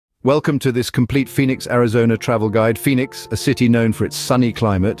Welcome to this complete Phoenix, Arizona travel guide. Phoenix, a city known for its sunny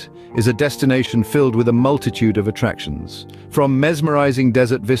climate, is a destination filled with a multitude of attractions. From mesmerizing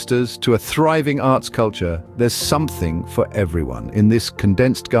desert vistas to a thriving arts culture, there's something for everyone. In this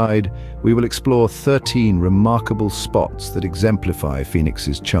condensed guide, we will explore 13 remarkable spots that exemplify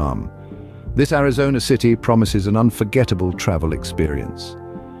Phoenix's charm. This Arizona city promises an unforgettable travel experience.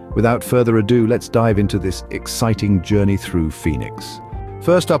 Without further ado, let's dive into this exciting journey through Phoenix.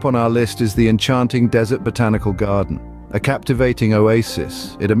 First up on our list is the enchanting Desert Botanical Garden, a captivating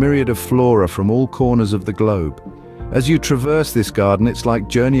oasis in a myriad of flora from all corners of the globe. As you traverse this garden, it's like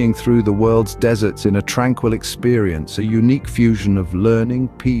journeying through the world's deserts in a tranquil experience, a unique fusion of learning,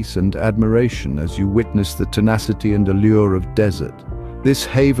 peace, and admiration as you witness the tenacity and allure of desert. This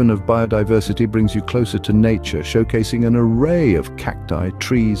haven of biodiversity brings you closer to nature, showcasing an array of cacti,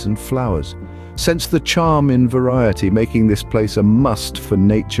 trees, and flowers. Sense the charm in variety, making this place a must for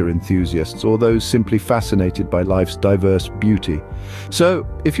nature enthusiasts or those simply fascinated by life's diverse beauty. So,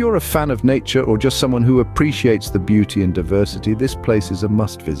 if you're a fan of nature or just someone who appreciates the beauty and diversity, this place is a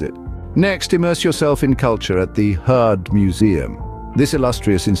must visit. Next, immerse yourself in culture at the Heard Museum. This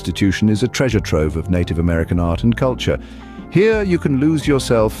illustrious institution is a treasure trove of Native American art and culture. Here you can lose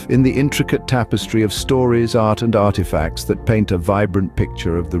yourself in the intricate tapestry of stories, art, and artifacts that paint a vibrant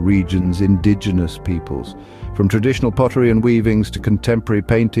picture of the region's indigenous peoples. From traditional pottery and weavings to contemporary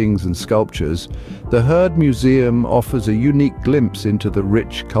paintings and sculptures, the Heard Museum offers a unique glimpse into the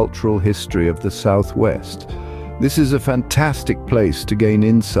rich cultural history of the Southwest. This is a fantastic place to gain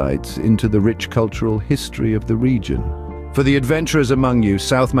insights into the rich cultural history of the region. For the adventurers among you,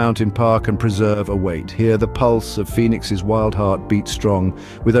 South Mountain Park and Preserve await. Here the pulse of Phoenix's wild heart beats strong,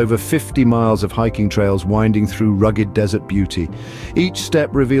 with over 50 miles of hiking trails winding through rugged desert beauty. Each step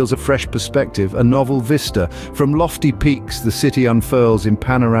reveals a fresh perspective, a novel vista. From lofty peaks, the city unfurls in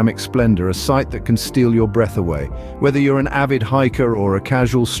panoramic splendor, a sight that can steal your breath away. Whether you're an avid hiker or a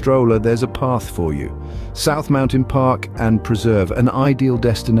casual stroller, there's a path for you. South Mountain Park and Preserve, an ideal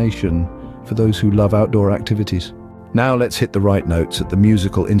destination for those who love outdoor activities. Now let's hit the right notes at the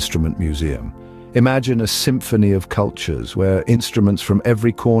Musical Instrument Museum. Imagine a symphony of cultures where instruments from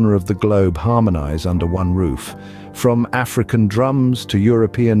every corner of the globe harmonize under one roof. From African drums to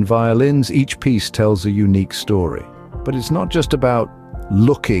European violins, each piece tells a unique story. But it's not just about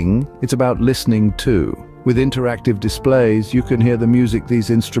looking, it's about listening too. With interactive displays, you can hear the music these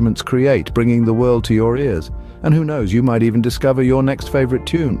instruments create, bringing the world to your ears. And who knows, you might even discover your next favorite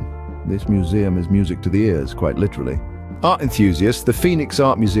tune. This museum is music to the ears, quite literally. Art enthusiasts, the Phoenix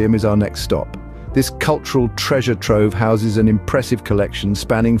Art Museum is our next stop. This cultural treasure trove houses an impressive collection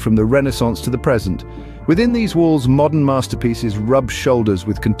spanning from the Renaissance to the present. Within these walls, modern masterpieces rub shoulders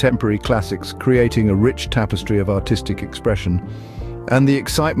with contemporary classics, creating a rich tapestry of artistic expression. And the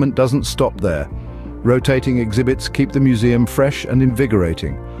excitement doesn't stop there. Rotating exhibits keep the museum fresh and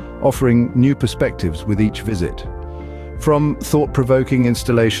invigorating, offering new perspectives with each visit. From thought-provoking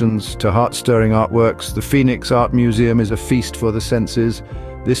installations to heart-stirring artworks, the Phoenix Art Museum is a feast for the senses.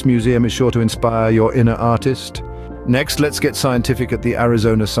 This museum is sure to inspire your inner artist. Next, let's get scientific at the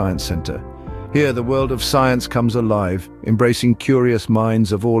Arizona Science Center. Here, the world of science comes alive, embracing curious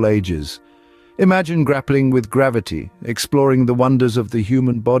minds of all ages. Imagine grappling with gravity, exploring the wonders of the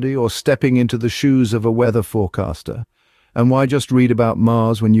human body, or stepping into the shoes of a weather forecaster. And why just read about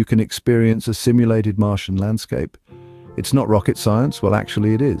Mars when you can experience a simulated Martian landscape? It's not rocket science, well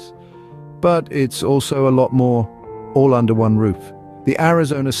actually it is. But it's also a lot more, all under one roof. The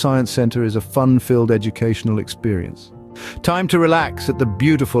Arizona Science Center is a fun-filled educational experience. Time to relax at the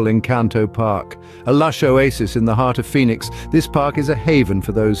beautiful Encanto Park, a lush oasis in the heart of Phoenix. This park is a haven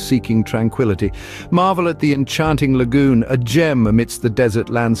for those seeking tranquility. Marvel at the enchanting lagoon, a gem amidst the desert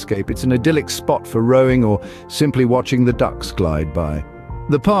landscape. It's an idyllic spot for rowing or simply watching the ducks glide by.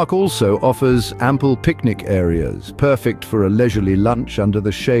 The park also offers ample picnic areas, perfect for a leisurely lunch under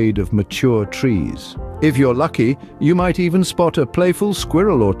the shade of mature trees. If you're lucky, you might even spot a playful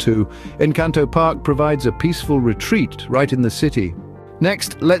squirrel or two. Encanto Park provides a peaceful retreat right in the city.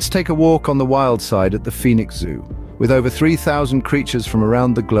 Next, let's take a walk on the wild side at the Phoenix Zoo. With over 3,000 creatures from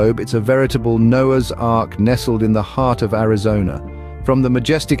around the globe, it's a veritable Noah's Ark nestled in the heart of Arizona. From the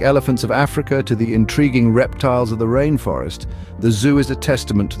majestic elephants of Africa to the intriguing reptiles of the rainforest, the zoo is a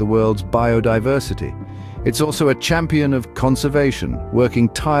testament to the world's biodiversity. It's also a champion of conservation, working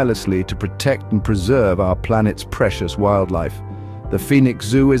tirelessly to protect and preserve our planet's precious wildlife. The Phoenix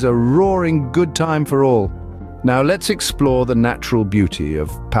Zoo is a roaring good time for all. Now let's explore the natural beauty of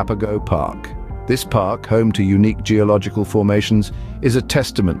Papago Park. This park, home to unique geological formations, is a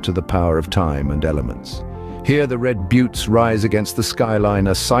testament to the power of time and elements. Here the red buttes rise against the skyline,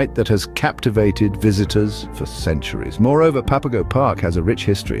 a sight that has captivated visitors for centuries. Moreover, Papago Park has a rich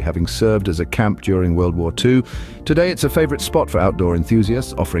history, having served as a camp during World War II. Today it's a favorite spot for outdoor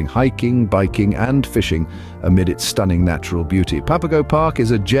enthusiasts, offering hiking, biking and fishing amid its stunning natural beauty. Papago Park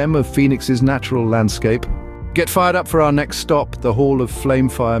is a gem of Phoenix's natural landscape. Get fired up for our next stop, the Hall of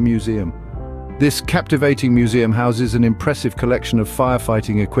Flamefire Museum. This captivating museum houses an impressive collection of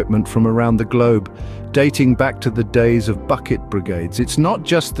firefighting equipment from around the globe, dating back to the days of bucket brigades. It's not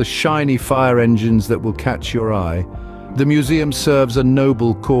just the shiny fire engines that will catch your eye. The museum serves a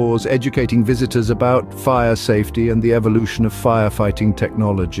noble cause, educating visitors about fire safety and the evolution of firefighting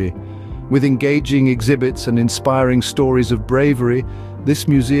technology. With engaging exhibits and inspiring stories of bravery, this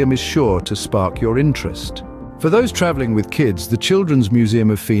museum is sure to spark your interest. For those traveling with kids, the Children's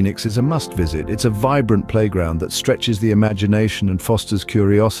Museum of Phoenix is a must-visit. It's a vibrant playground that stretches the imagination and fosters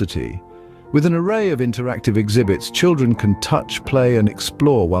curiosity. With an array of interactive exhibits, children can touch, play and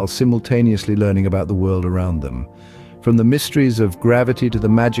explore while simultaneously learning about the world around them. From the mysteries of gravity to the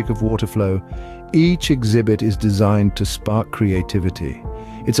magic of water flow, each exhibit is designed to spark creativity.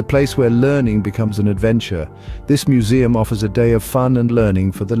 It's a place where learning becomes an adventure. This museum offers a day of fun and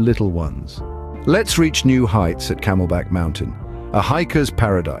learning for the little ones. Let's reach new heights at Camelback Mountain, a hiker's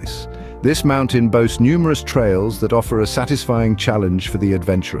paradise. This mountain boasts numerous trails that offer a satisfying challenge for the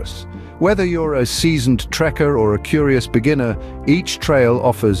adventurous. Whether you're a seasoned trekker or a curious beginner, each trail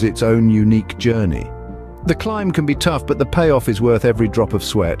offers its own unique journey. The climb can be tough, but the payoff is worth every drop of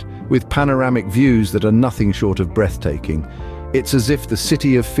sweat, with panoramic views that are nothing short of breathtaking. It's as if the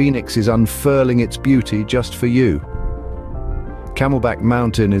city of Phoenix is unfurling its beauty just for you. Camelback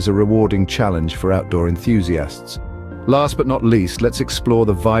Mountain is a rewarding challenge for outdoor enthusiasts. Last but not least, let's explore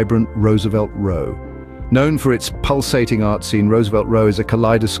the vibrant Roosevelt Row. Known for its pulsating art scene, Roosevelt Row is a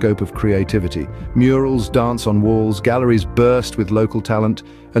kaleidoscope of creativity. Murals dance on walls, galleries burst with local talent,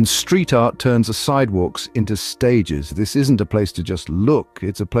 and street art turns the sidewalks into stages. This isn't a place to just look,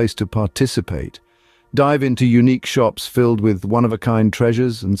 it's a place to participate. Dive into unique shops filled with one-of-a-kind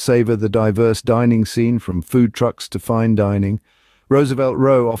treasures and savor the diverse dining scene from food trucks to fine dining. Roosevelt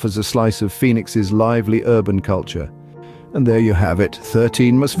Row offers a slice of Phoenix's lively urban culture. And there you have it,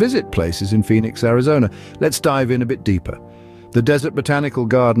 13 must-visit places in Phoenix, Arizona. Let's dive in a bit deeper. The Desert Botanical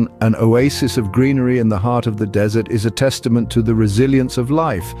Garden, an oasis of greenery in the heart of the desert, is a testament to the resilience of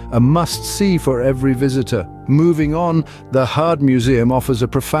life, a must-see for every visitor. Moving on, the Heard Museum offers a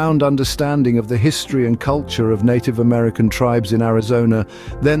profound understanding of the history and culture of Native American tribes in Arizona.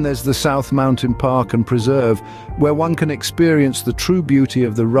 Then there's the South Mountain Park and Preserve, where one can experience the true beauty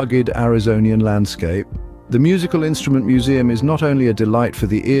of the rugged Arizonian landscape. The Musical Instrument Museum is not only a delight for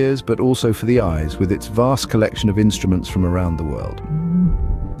the ears, but also for the eyes, with its vast collection of instruments from around the world.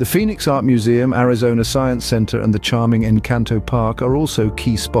 The Phoenix Art Museum, Arizona Science Center, and the charming Encanto Park are also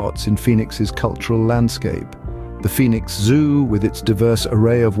key spots in Phoenix's cultural landscape. The Phoenix Zoo, with its diverse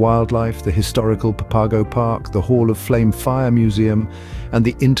array of wildlife, the historical Papago Park, the Hall of Flamefire Museum, and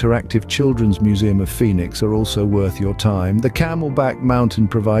the interactive Children's Museum of Phoenix are also worth your time. The Camelback Mountain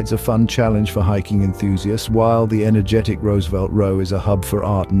provides a fun challenge for hiking enthusiasts, while the energetic Roosevelt Row is a hub for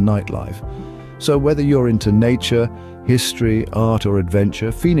art and nightlife. So whether you're into nature, history, art or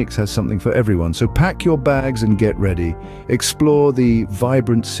adventure, Phoenix has something for everyone. So pack your bags and get ready. Explore the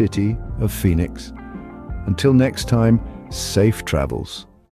vibrant city of Phoenix. Until next time, safe travels.